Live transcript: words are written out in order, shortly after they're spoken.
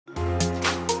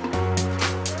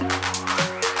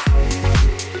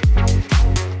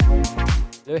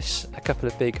Lewis, a couple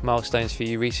of big milestones for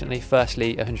you recently.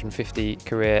 Firstly, 150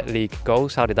 career league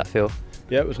goals. How did that feel?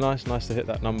 Yeah, it was nice to hit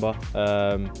that number.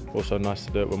 Also nice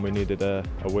to do it when we needed a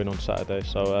win on Saturday.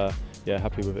 So yeah,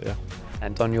 happy with it. Yeah.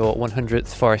 And on your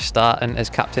 100th Forest start, and as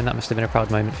captain, that must have been a proud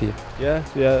moment for you. Yeah.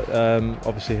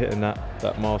 Obviously hitting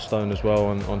that milestone as well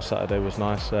on Saturday was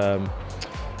nice.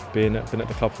 Been at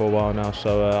the club for a while now,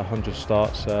 so 100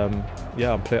 starts.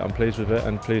 Yeah, I'm pleased with it,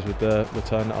 and pleased with the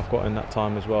return that I've got in that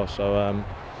time as well. So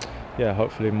yeah,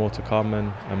 hopefully more to come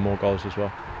and more goals as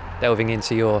well. Delving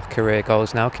into your career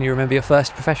goals now, can you remember your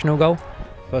first professional goal?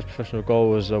 First professional goal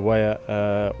was away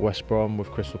at West Brom with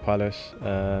Crystal Palace.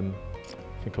 I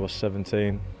think I was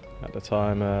 17 at the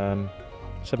time,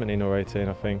 17 or 18,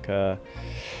 I think. Yeah,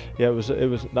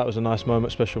 that was a nice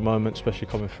moment, special moment, especially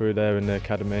coming through there in the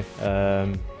academy.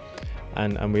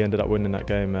 And we ended up winning that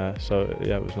game, so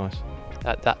yeah, it was nice.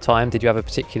 At that time, did you have a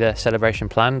particular celebration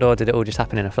planned, or did it all just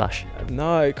happen in a flash?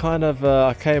 No, it kind of,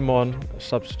 I came on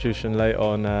substitution late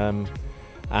on,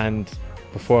 and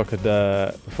before I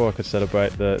could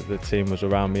celebrate, the team was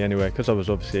around me anyway, because I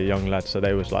was obviously a young lad, so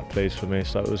they was like pleased for me.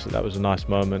 So that was a nice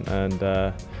moment,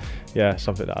 and yeah,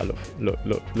 something that I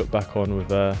look back on with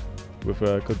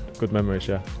good memories.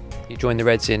 Yeah. You joined the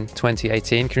Reds in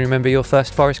 2018. Can you remember your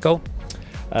first Forest goal?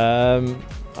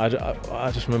 I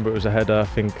just remember it was a header, I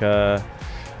think,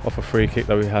 off a free kick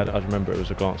that we had. I remember it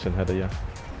was a glancing header, yeah.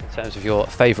 In terms of your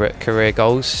favourite career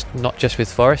goals, not just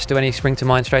with Forest, do any spring to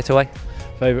mind straight away?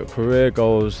 Favourite career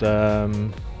goals, I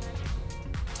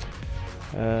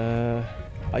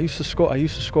used to score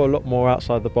a lot more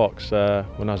outside the box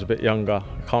when I was a bit younger.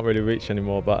 I can't really reach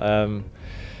anymore, but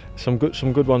some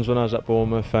good ones when I was at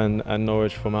Bournemouth and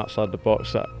Norwich from outside the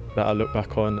box that I look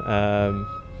back on.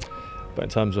 But in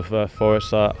terms of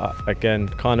Forest, again,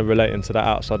 kind of relating to that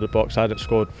outside the box, I hadn't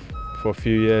scored for a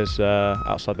few years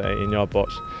outside the 18-yard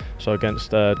box. So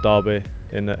against Derby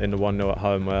in the 1-0 at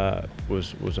home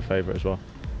was a favourite as well.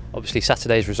 Obviously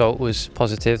Saturday's result was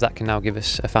positive. That can now give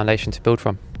us a foundation to build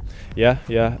from. Yeah.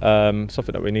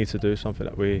 Something that we need to do, something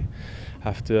that we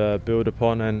have to build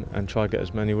upon and try to get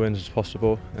as many wins as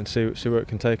possible and see where it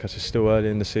can take us. It's still early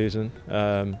in the season.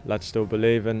 Lads still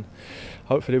believe, and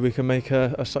hopefully we can make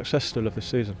a success still of this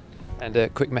season. And a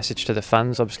quick message to the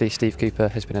fans. Obviously Steve Cooper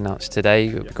has been announced today.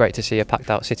 It would be great to see a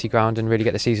packed out City ground and really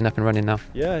get the season up and running now.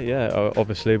 Yeah.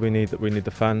 Obviously we need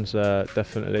the fans,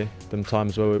 definitely. Them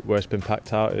times where it's been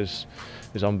packed out is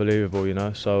unbelievable, you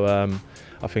know. So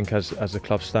I think as the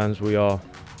club stands, we are,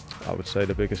 I would say,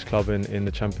 the biggest club in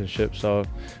the Championship. So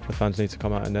the fans need to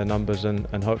come out in their numbers,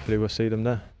 and hopefully we'll see them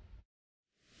there.